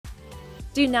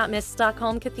Do not miss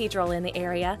Stockholm Cathedral in the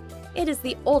area. It is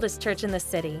the oldest church in the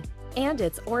city, and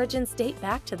its origins date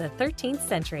back to the 13th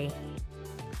century.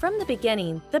 From the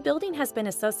beginning, the building has been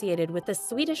associated with the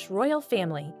Swedish royal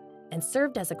family and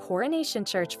served as a coronation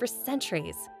church for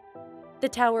centuries. The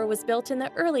tower was built in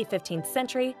the early 15th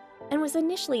century and was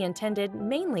initially intended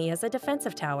mainly as a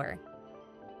defensive tower.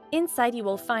 Inside you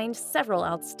will find several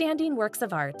outstanding works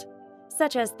of art,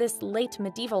 such as this late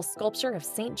medieval sculpture of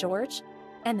St. George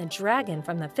and the dragon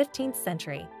from the 15th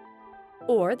century,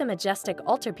 or the majestic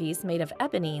altarpiece made of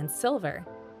ebony and silver.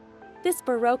 This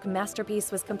Baroque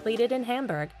masterpiece was completed in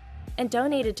Hamburg and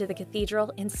donated to the cathedral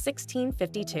in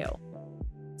 1652.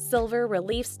 Silver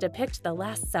reliefs depict the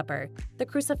Last Supper, the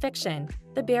crucifixion,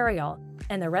 the burial,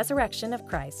 and the resurrection of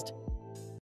Christ.